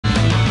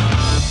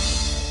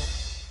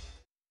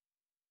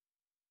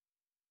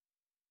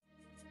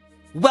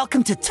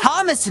Welcome to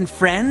Thomas and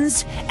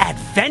Friends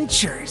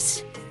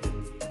Adventures.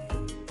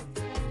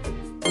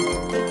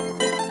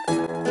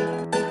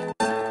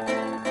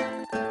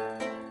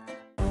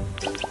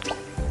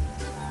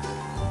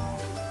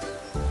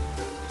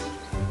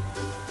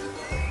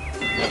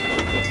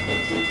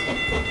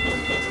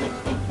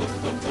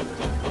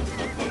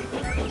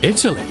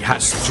 Italy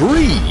has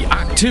 3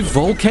 active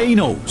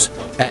volcanoes: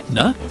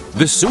 Etna,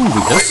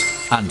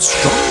 Vesuvius, and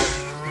Stromboli.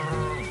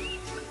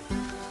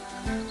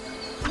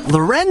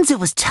 Lorenzo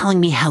was telling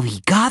me how he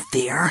got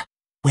there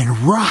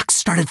when rocks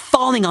started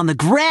falling on the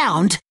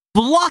ground,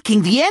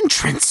 blocking the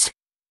entrance.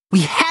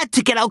 We had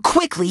to get out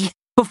quickly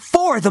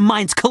before the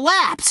mines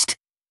collapsed,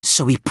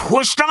 so we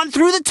pushed on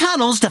through the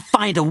tunnels to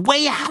find a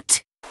way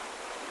out.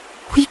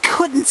 We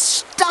couldn't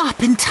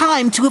stop in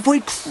time to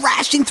avoid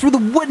crashing through the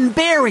wooden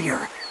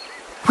barrier.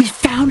 We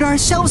found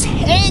ourselves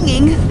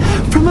hanging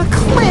from a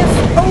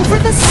cliff over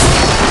the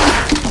sea.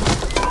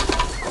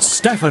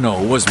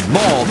 Stefano was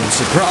more than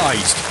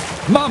surprised.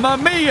 "Mamma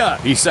mia,"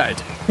 he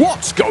said.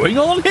 "What's going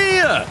on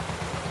here?"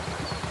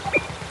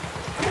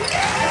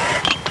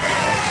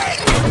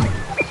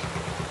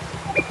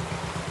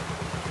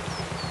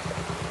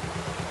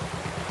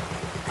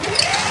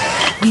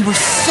 We were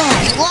so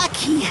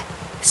lucky.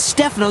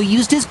 Stefano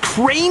used his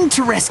crane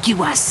to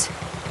rescue us.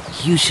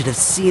 You should have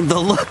seen the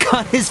look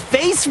on his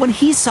face when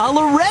he saw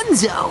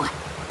Lorenzo.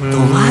 The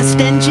lost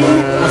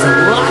engine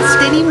wasn't lost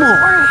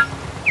anymore.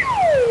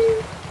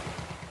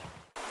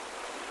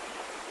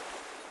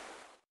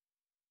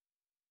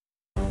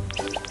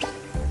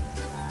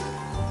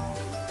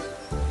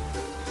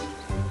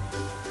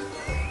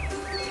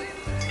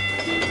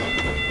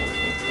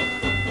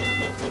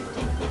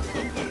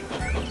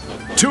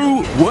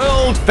 Two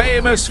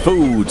world-famous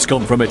foods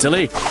come from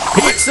Italy: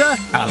 pizza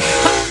and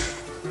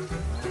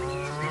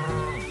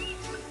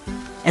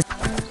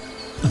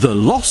The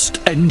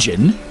lost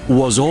engine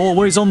was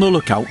always on the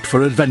lookout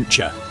for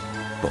adventure.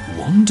 But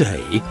one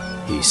day,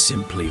 he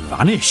simply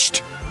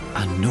vanished,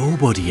 and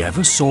nobody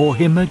ever saw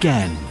him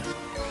again.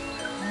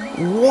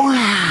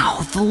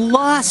 Wow, the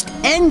lost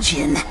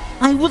engine.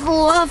 I would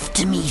love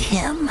to meet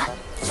him.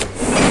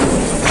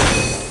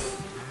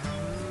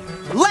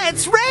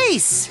 Let's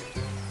race!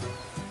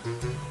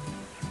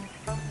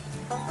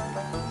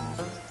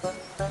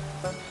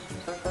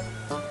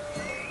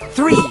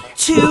 3,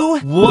 2,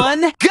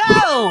 1,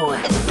 go!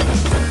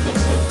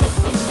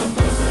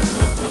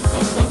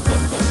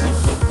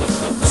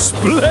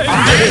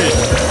 Splendid!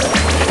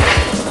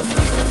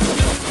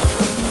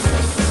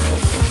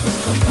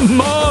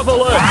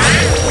 Marvelous!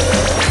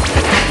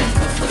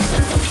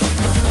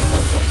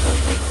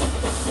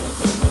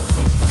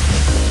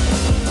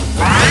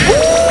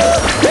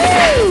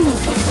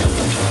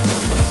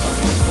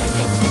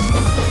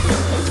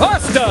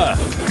 Faster!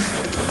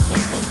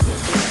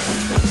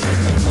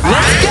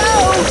 Let's go!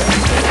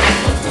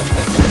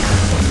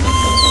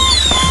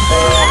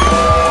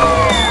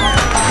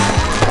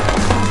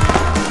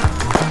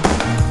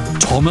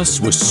 Thomas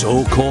was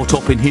so caught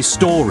up in his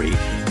story,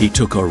 he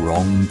took a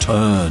wrong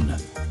turn.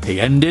 He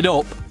ended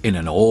up in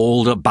an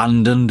old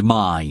abandoned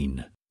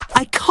mine.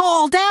 I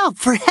called out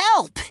for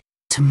help.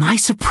 To my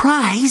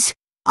surprise,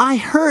 I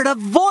heard a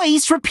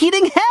voice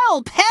repeating,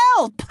 "Help!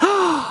 Help!"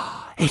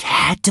 It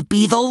had to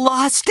be the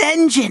lost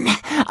engine.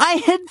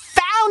 I had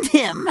found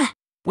him.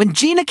 When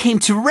Gina came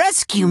to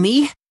rescue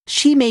me,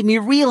 she made me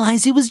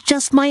realize it was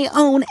just my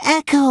own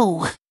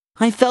echo.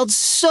 I felt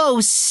so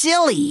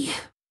silly.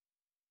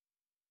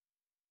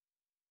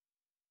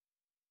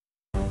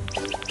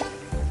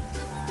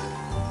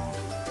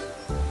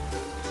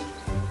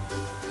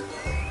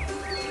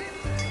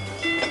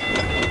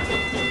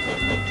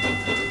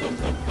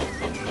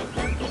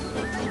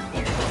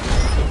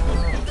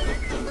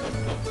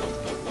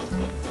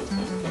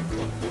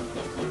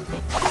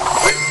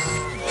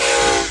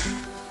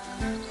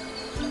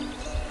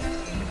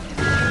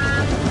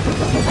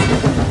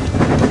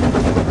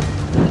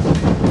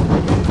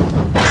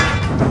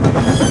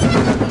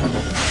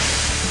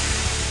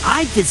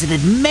 I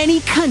visited many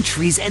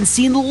countries and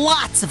seen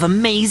lots of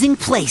amazing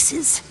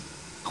places.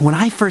 When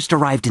I first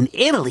arrived in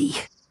Italy,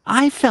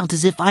 I felt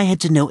as if I had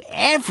to know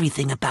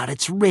everything about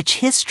its rich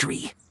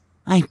history.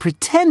 I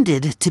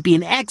pretended to be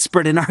an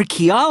expert in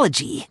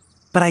archaeology,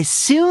 but I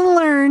soon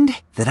learned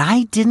that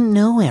I didn't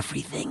know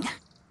everything.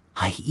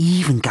 I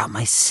even got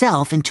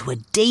myself into a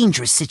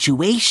dangerous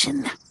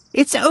situation.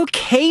 It's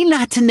okay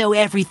not to know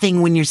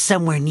everything when you're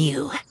somewhere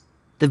new.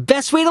 The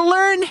best way to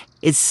learn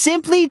is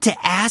simply to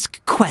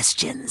ask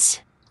questions.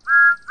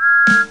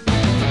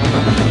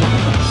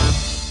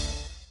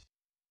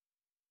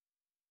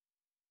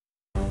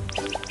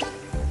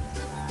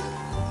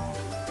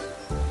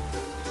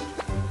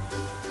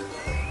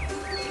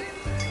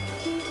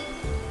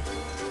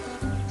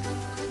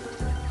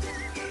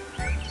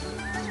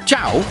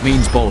 Ciao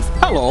means both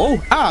hello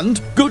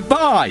and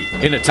goodbye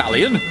in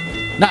Italian.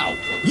 Now,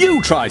 you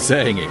try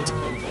saying it.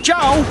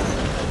 Ciao!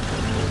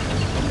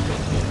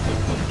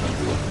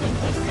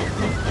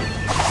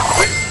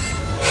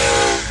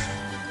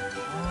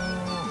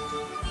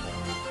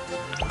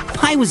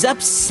 I was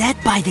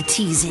upset by the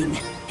teasing.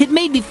 It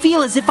made me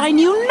feel as if I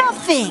knew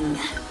nothing.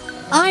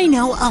 I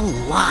know a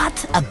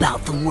lot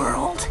about the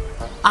world.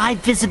 I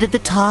visited the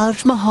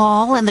Taj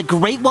Mahal and the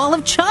Great Wall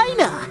of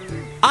China.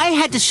 I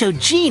had to show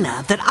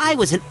Gina that I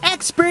was an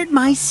expert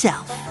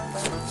myself.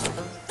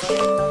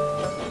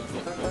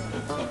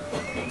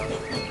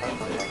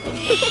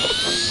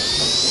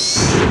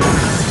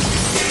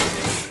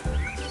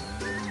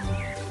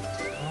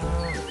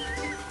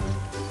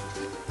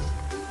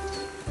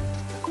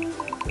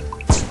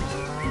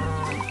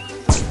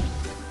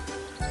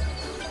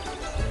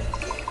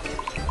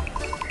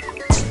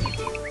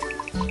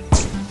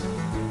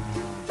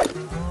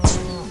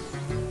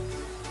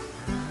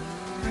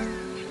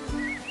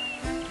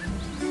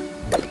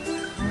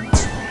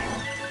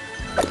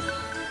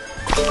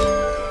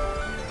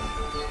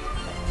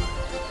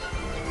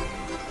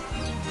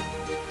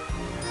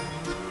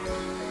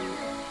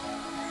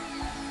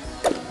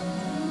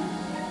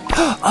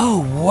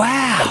 Oh,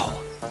 wow!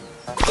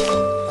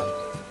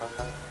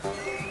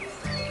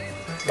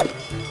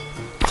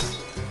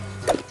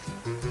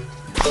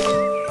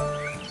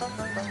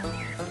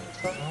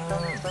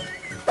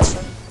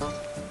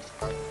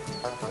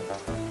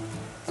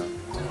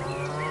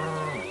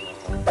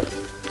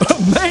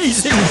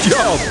 Amazing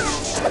job!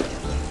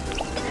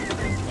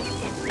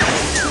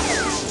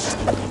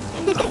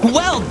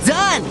 Well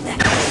done!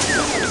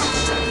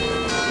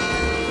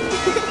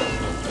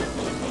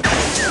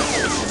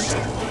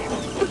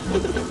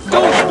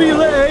 Don't be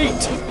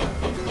late!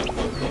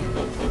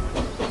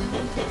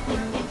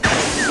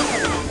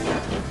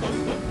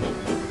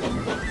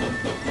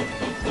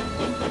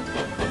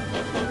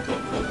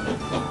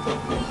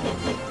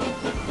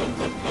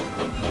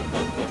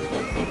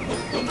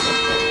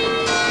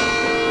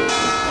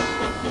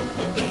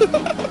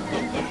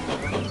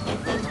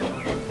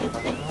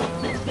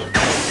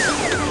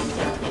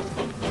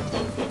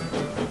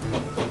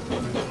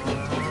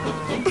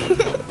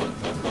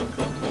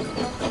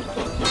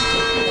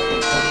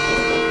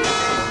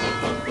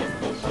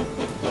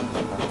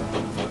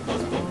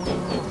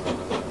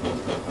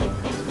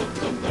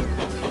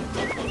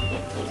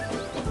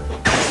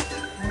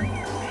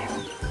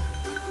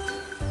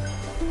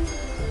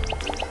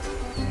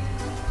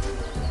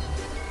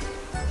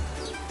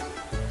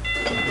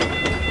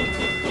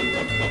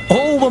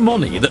 All the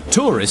money that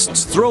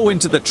tourists throw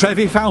into the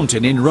Trevi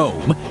Fountain in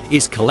Rome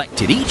is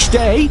collected each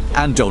day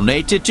and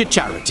donated to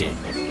charity.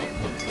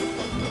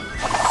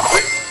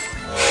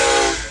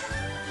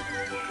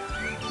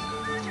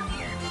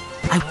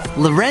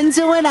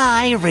 Lorenzo and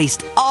I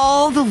raced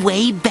all the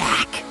way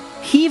back.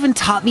 He even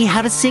taught me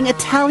how to sing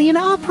Italian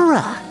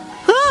opera.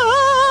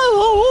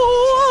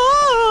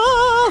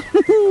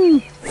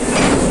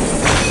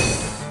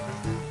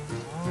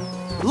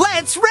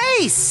 Let's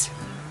race!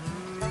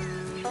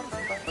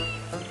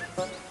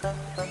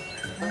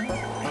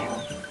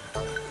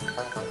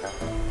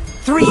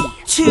 3,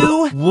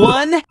 2,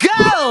 1,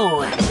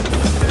 go!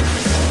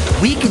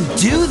 We can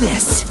do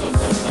this!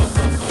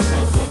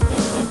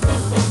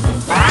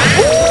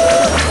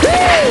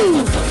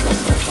 Woo-hoo!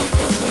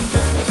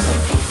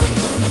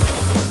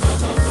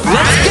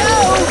 Let's go!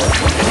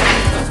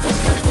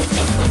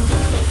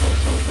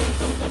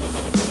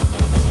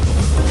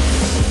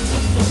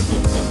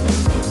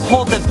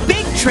 Hold the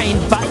big train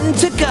button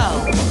to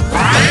go.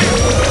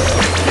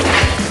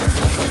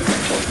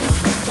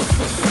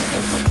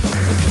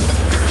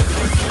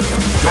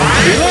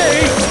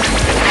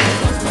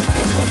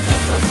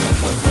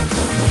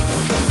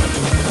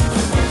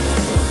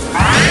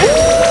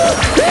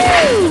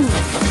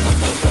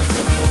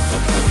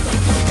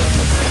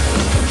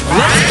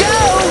 Let's go!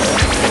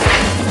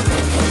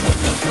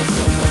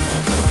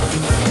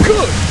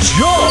 Good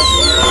job!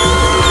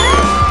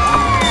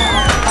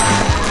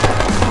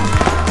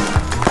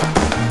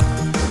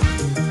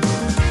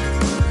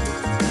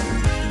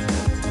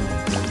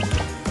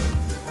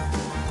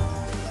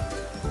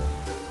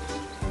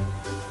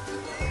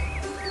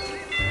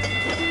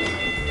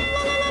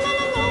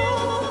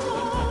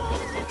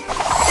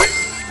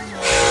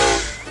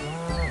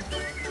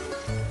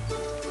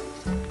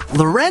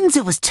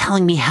 Lorenzo was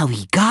telling me how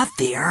he got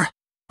there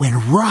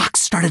when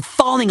rocks started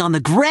falling on the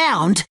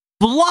ground,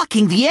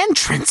 blocking the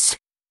entrance.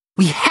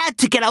 We had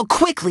to get out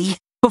quickly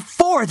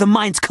before the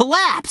mines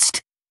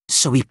collapsed,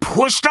 so we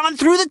pushed on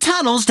through the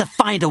tunnels to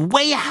find a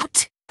way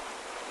out.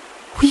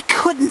 We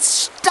couldn't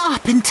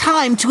stop in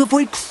time to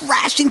avoid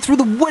crashing through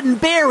the wooden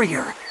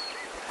barrier.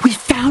 We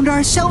found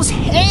ourselves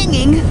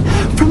hanging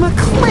from a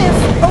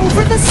cliff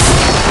over the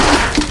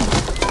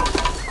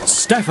sea.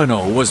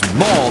 Stefano was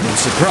more than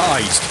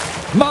surprised.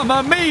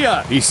 Mamma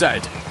mia, he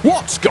said.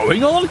 What's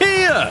going on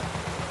here?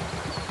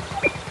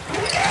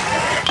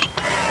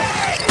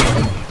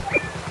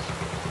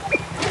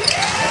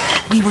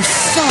 We were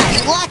so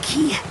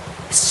lucky.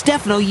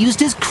 Stefano used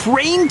his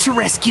crane to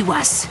rescue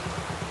us.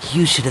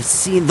 You should have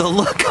seen the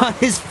look on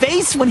his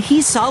face when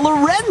he saw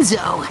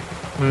Lorenzo.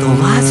 The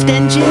lost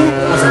engine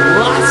wasn't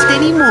lost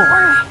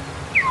anymore.